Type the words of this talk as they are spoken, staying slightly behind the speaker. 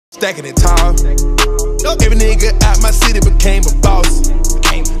Stacking it tall. Every nigga out my city became a boss.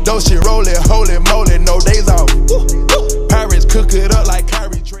 Those shit rollin', holy moly, no days off. Pirates cook it up like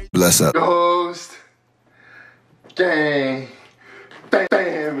Kyrie Trey. Bless up. Ghost gang.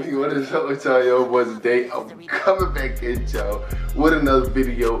 Family, what is up with y'all? Yo, boys, today I'm coming back at y'all with another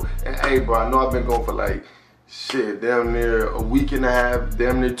video. And hey, bro, I know I've been going for like shit, damn near a week and a half,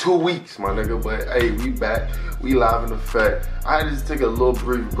 damn near 2 weeks, my nigga. But hey, we back, we live in effect. I had to just take a little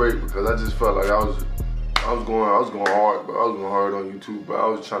brief break because I just felt like I was going hard, bro. I was going hard on YouTube, bro.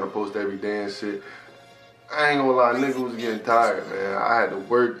 I was trying to post every day and shit. I ain't gonna lie, nigga was getting tired, man. I had to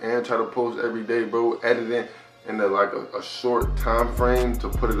work and try to post every day, bro. Editing in like a short time frame to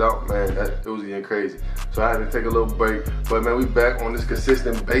put it out, man, it was getting crazy. So I had to take a little break. But man, we back on this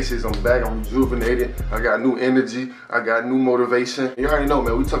consistent basis. I'm back, I'm rejuvenated. I got new energy, I got new motivation. You already know,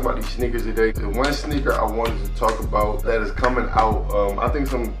 man, we talk about these sneakers today. The one sneaker I wanted to talk about that is coming out, I think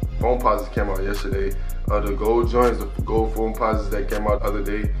some foam posits came out yesterday. The gold joints, the gold foam posits that came out the other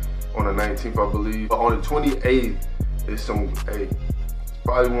day on the 19th, I believe. But on the 28th, is some, hey,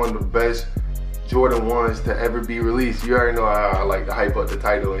 probably one of the best Jordan 1s to ever be released. You already know I like to hype up the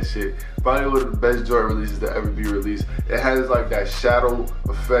title and shit. Probably one of the best Jordan releases to ever be released. It has like that shadow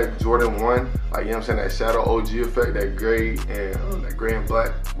effect Jordan 1, like, you know what I'm saying, that shadow OG effect, that gray and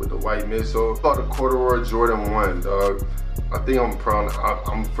black with the white midsole. It's called the Corduroy Jordan 1, dog. I think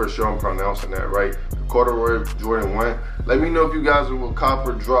I'm for sure I'm pronouncing that right. The Corduroy Jordan 1. Let me know if you guys will cop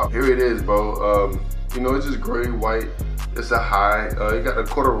or drop. Here it is, bro. You know, it's just gray, white. It's a high. You got the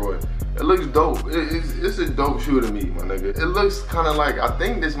Corduroy. It looks dope. It's a dope shoe to me, my nigga. It looks kind of like, I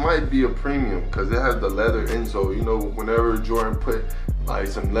think this might be a premium because it has the leather insole. You know, whenever Jordan put like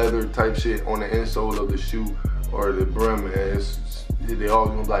some leather type shit on the insole of the shoe or the brim, man, they all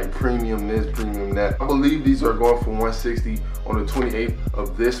gonna be like premium this, premium that. I believe these are going for $160 on the 28th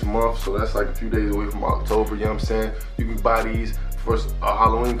of this month, so that's like a few days away from October, you know what I'm saying? You can buy these for a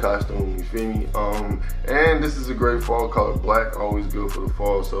Halloween costume, you feel me? And this is a great fall color, black, always good for the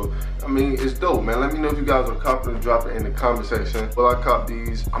fall. So, I mean, it's dope, man. Let me know if you guys are copping and drop it in the comment section. Will I cop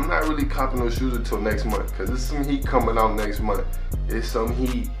these? I'm not really copping those shoes until next month, because there's some heat coming out next month. It's some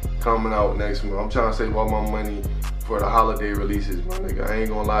heat coming out next month. I'm trying to save all my money for the holiday releases, my nigga. I ain't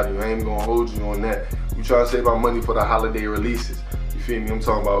gonna lie to you, I ain't gonna hold you on that. We trying to save our money for the holiday releases. You feel me? I'm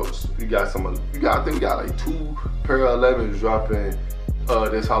talking about, I think we got like 2 pair of 11s dropping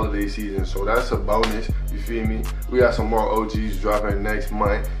this holiday season, so that's a bonus. You feel me? We got some more OGs dropping next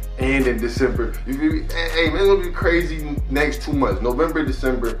month and in December. You feel me? Hey man, it's gonna be crazy next 2 months. November,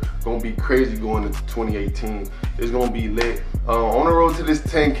 December, gonna be crazy going into 2018. It's gonna be lit. On the road to this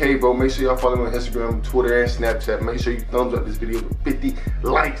 10K, bro. Make sure y'all follow me on Instagram, Twitter, and Snapchat. Make sure you thumbs up this video with 50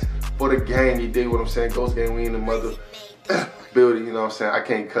 likes for the gang. You dig what I'm saying? Ghost gang, we in the mother building, you know what I'm saying? I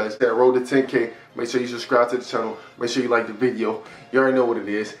can't cuss. That road to 10K. Make sure you subscribe to the channel. Make sure you like the video. You already know what it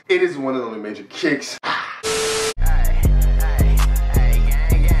is. It is one and only MajorKixx.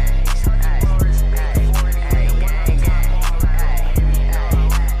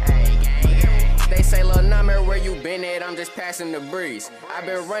 They say, "Lil' number, where you been at? I'm just passing the breeze. I've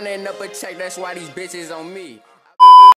been running up a check, that's why these bitches on me."